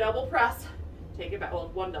 2 double press, take it back, well,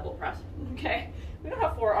 1 double press, okay? We don't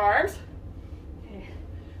have 4 arms. Okay.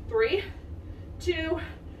 3, 2,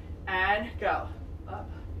 and go. Up,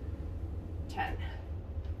 10,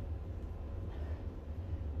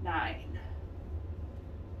 9,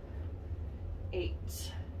 8,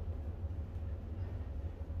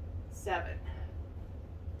 7,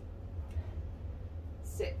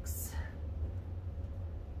 6,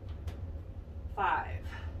 5,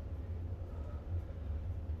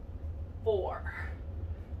 4,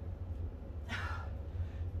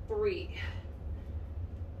 3,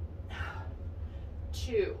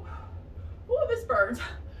 2. Ooh, this burns.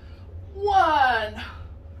 1.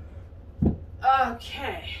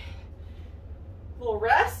 Okay. Little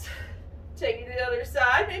rest. Take it to the other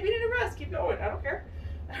side. Maybe you need a rest. Keep going. I don't care.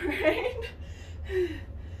 All right.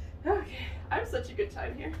 Okay. I'm such a good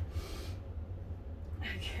time here.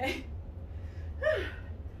 Okay.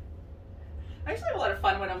 I actually have a lot of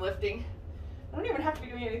fun when I'm lifting. I don't even have to be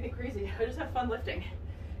doing anything crazy. I just have fun lifting.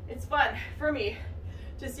 It's fun for me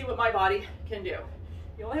to see what my body can do.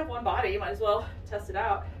 You only have one body, you might as well test it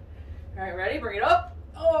out. All right, ready? Bring it up.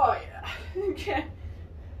 Oh yeah. Okay.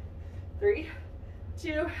 3,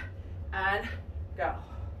 2, and go.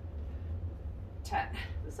 10.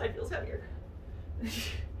 This side feels heavier.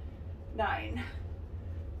 9,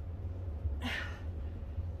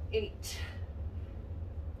 8,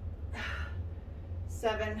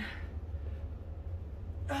 7,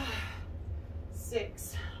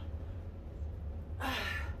 6,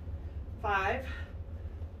 5,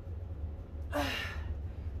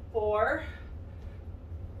 4,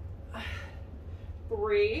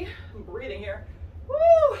 3, I'm breathing here.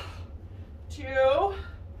 Woo! 2,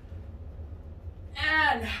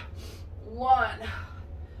 and 1.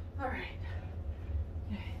 All right.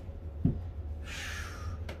 Okay.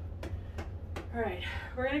 All right,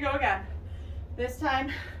 we're gonna go again. This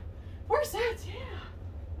time, 4 sets, yeah.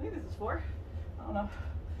 I think this is 4, I don't know.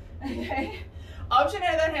 Okay, option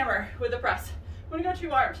A, that hammer with the press. I'm gonna go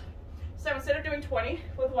 2 arms. So instead of doing 20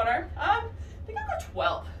 with 1 arm, I think I'll go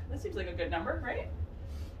 12. That seems like a good number, right?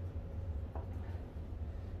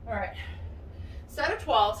 All right, set of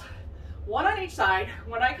 12s, 1 on each side.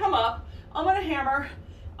 When I come up, I'm gonna hammer,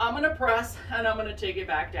 I'm gonna press, and I'm gonna take it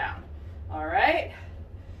back down. All right,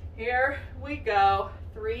 here we go.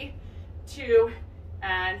 3, 2,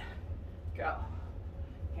 and go.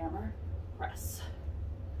 Hammer, press.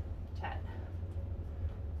 10,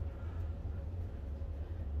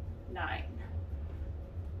 9,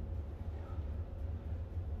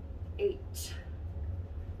 8,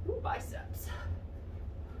 ooh, biceps.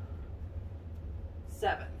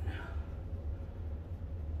 7,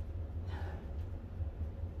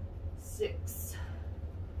 6,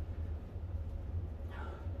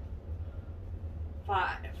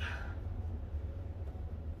 5,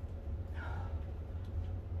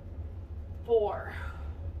 4,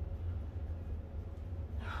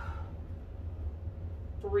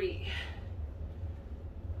 3,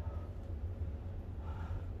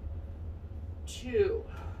 2,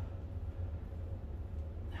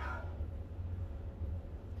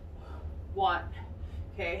 1.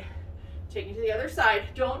 Okay, taking to the other side.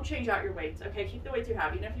 Don't change out your weights. Okay, keep the weights you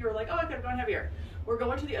have. Even if you were like, oh, I could have gone heavier. We're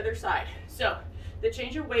going to the other side. So the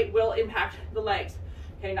change of weight will impact the legs.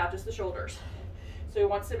 Okay, not just the shoulders. So we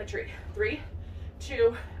want symmetry. 3,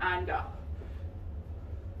 2, and go.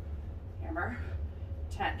 Hammer.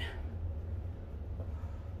 10,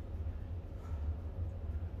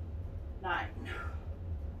 9,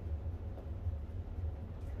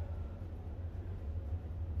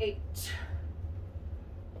 8,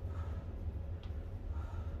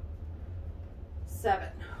 7,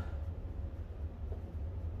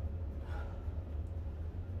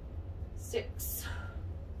 6,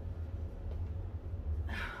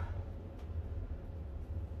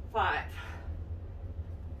 5,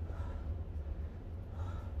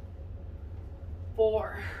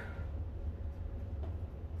 4,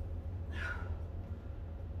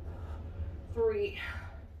 3,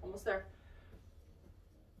 almost there.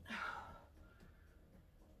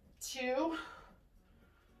 2,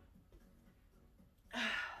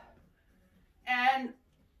 and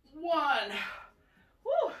 1.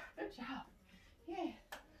 Woo, good job. Yay.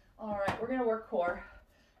 All right, we're gonna work core.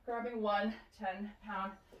 Grabbing one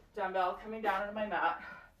 10-pound dumbbell, coming down onto my mat.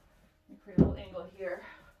 Create a little angle here.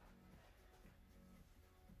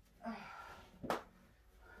 All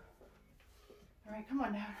right, come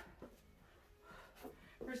on down.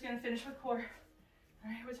 We're just gonna finish with core. All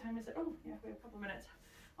right, what time is it? Oh, yeah, we have a couple minutes.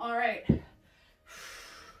 All right.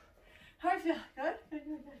 How do I feel? Good? Good,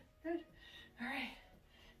 good, good, good. All right,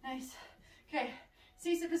 nice. Okay,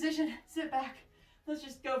 sit position, sit back. Let's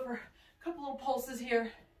just go for a couple little pulses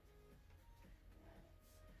here.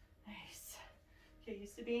 Nice. Okay,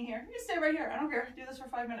 used to being here. You can stay right here. I don't care. Do this for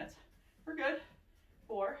 5 minutes. We're good.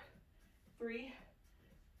 4, 3,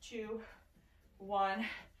 2, 1.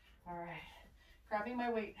 All right. Grabbing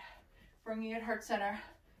my weight, bringing it heart center.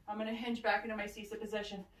 I'm going to hinge back into my sit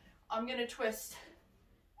position. I'm going to twist.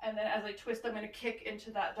 And then as I twist, I'm going to kick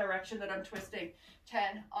into that direction that I'm twisting.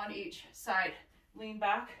 10 on each side. Lean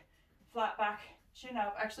back, flat back, chin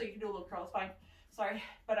up. Actually, you can do a little curl, it's fine. Sorry,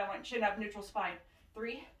 but I want chin up, neutral spine.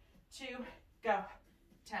 3, 2, go.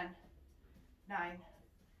 10, 9,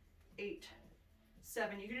 8,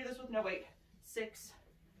 7. You can do this with no weight. 6,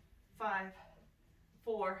 5,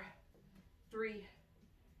 4, 3,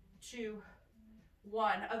 2,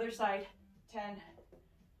 1. Other side. 10,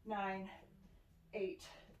 9, 8,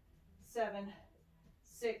 7,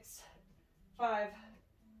 6, 5,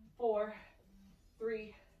 4,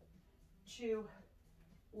 3, 2,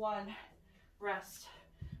 1. Rest.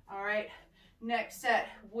 All right. Next set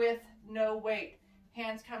with no weight.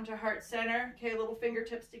 Hands come to heart center. Okay, little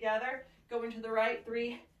fingertips together. Going to the right.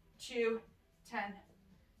 3, 2, 10,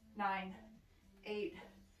 9, 8,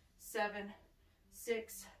 7,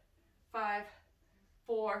 6, 5,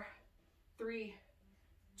 4, 3,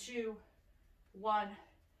 2, 1,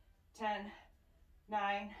 10,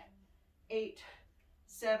 9, 8,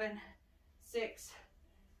 7, 6,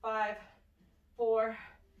 5, 4,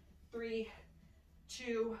 3,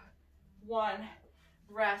 2, 1.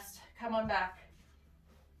 Rest. Come on back.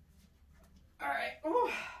 All right. Ooh.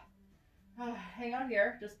 Hang on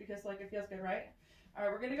here, just because like it feels good, right? All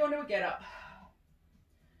right, we're gonna go into a get up.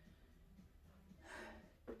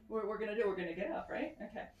 We're gonna get up, right?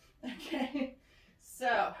 Okay. Okay.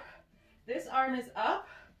 So this arm is up.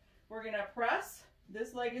 We're gonna press.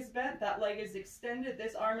 This leg is bent. That leg is extended.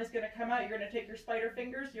 This arm is gonna come out. You're gonna take your spider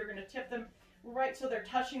fingers. You're gonna tip them right so they're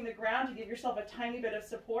touching the ground to give yourself a tiny bit of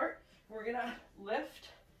support. We're gonna lift,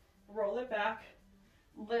 roll it back,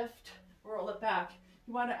 lift, roll it back.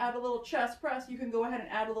 You want to add a little chest press, you can go ahead and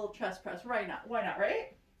add a little chest press. Right now. Why not,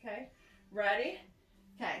 right? Okay. Ready?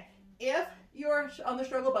 Okay. If you're on the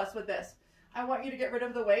struggle bus with this, I want you to get rid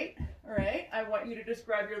of the weight, all right? I want you to just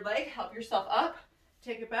grab your leg, help yourself up,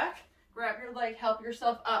 take it back, grab your leg, help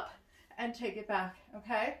yourself up, and take it back,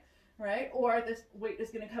 okay? All right? Or this weight is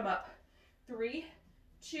going to come up. 3,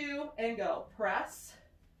 2, and go. Press,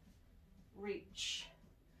 reach,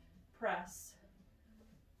 press,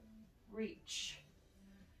 reach,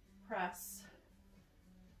 press,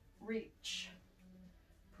 reach,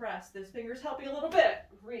 press. This finger's helping a little bit.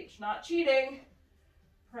 Reach, not cheating.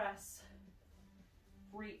 Press,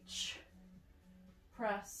 reach,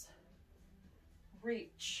 press,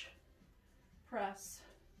 reach, press,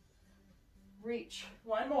 reach.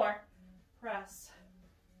 One more. Press,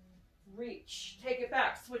 reach. Take it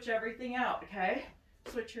back. Switch everything out, okay?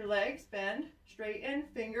 Switch your legs, bend, straighten,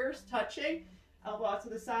 fingers touching, elbow out to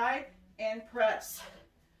the side, and press.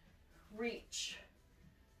 Reach,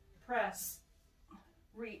 press,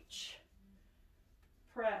 reach,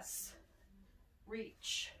 press,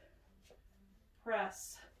 reach,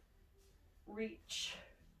 press, reach,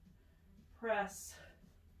 press,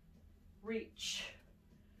 reach,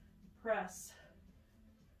 press,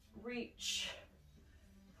 reach,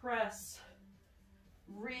 press,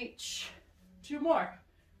 reach. 2 more.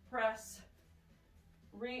 Press,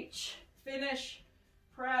 reach, finish,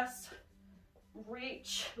 press,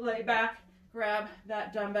 reach, lay back, grab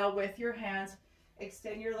that dumbbell with your hands,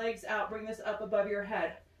 extend your legs out, bring this up above your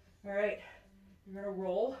head. All right, you're gonna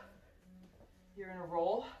roll, you're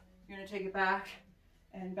gonna take it back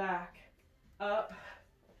and back, up,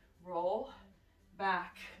 roll,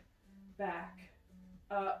 back, back,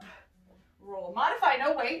 up, roll. Modify,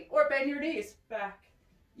 no weight, or bend your knees, back.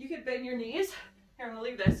 You could bend your knees. Here, I'm gonna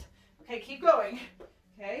leave this. Okay, keep going.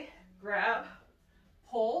 Okay, grab,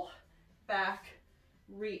 pull, back,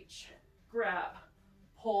 reach, grab,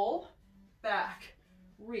 pull, back,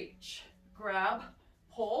 reach, grab,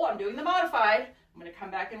 pull. I'm doing the modified. I'm going to come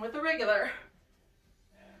back in with the regular.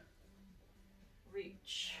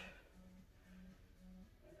 Reach,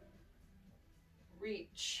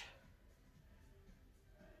 reach,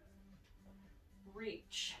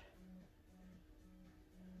 reach,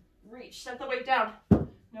 reach. Set the weight down.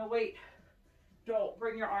 No weight. Don't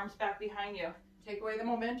bring your arms back behind you. Take away the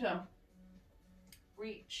momentum.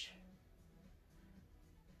 Reach,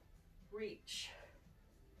 reach,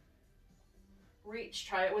 reach.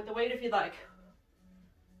 Try it with the weight if you'd like.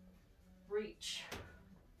 Reach.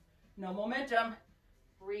 No momentum.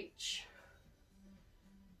 Reach,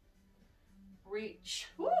 reach.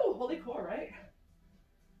 Woo, holy core, right?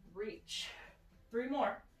 Reach. 3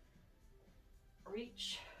 more.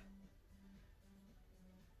 Reach.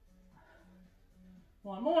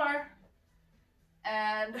 1 more.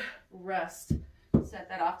 And rest. Set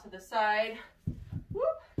that off to the side. Whoop,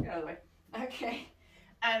 get out of the way. Okay.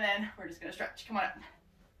 And then we're just gonna stretch. Come on up.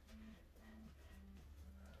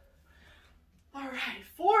 All right,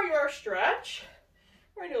 for your stretch,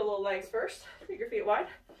 we're gonna do a little legs first. Take your feet wide.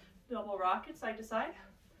 Double rock it side to side.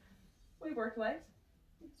 We worked legs.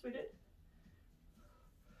 Yes, we did.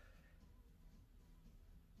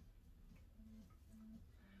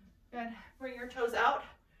 Good. Bring your toes out.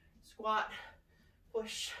 Squat.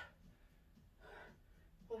 Push.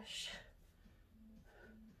 Push.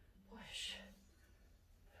 Push.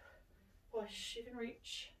 Push. You can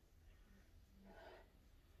reach.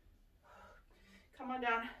 Come on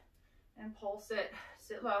down and pulse it.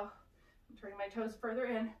 Sit low. I'm turning my toes further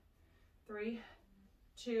in. 3,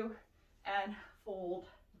 2, and fold.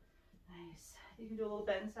 Nice. You can do a little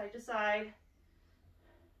bend side to side.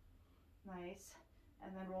 Nice.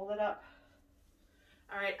 And then roll it up.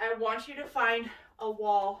 All right, I want you to find a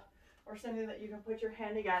wall or something that you can put your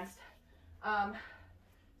hand against. So I'm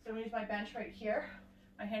gonna use my bench right here.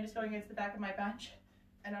 My hand is going against the back of my bench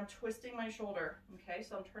and I'm twisting my shoulder, okay?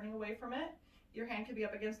 So I'm turning away from it Your hand could be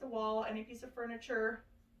up against the wall, any piece of furniture.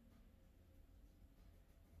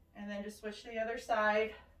 And then just switch to the other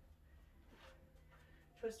side.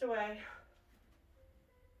 Twist away.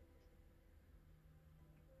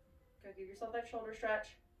 Good, give yourself that shoulder stretch.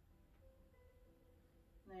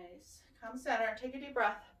 Nice. Come center, take a deep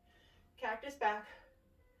breath. Cactus back.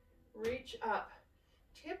 Reach up.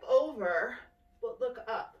 Tip over, but look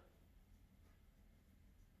up.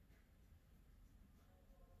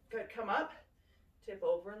 Good, come up. Tip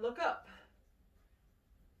over and look up.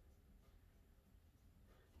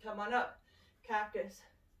 Come on up. Cactus.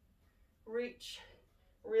 Reach.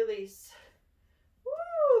 Release.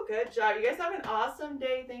 Woo! Good job. You guys have an awesome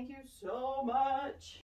day. Thank you so much.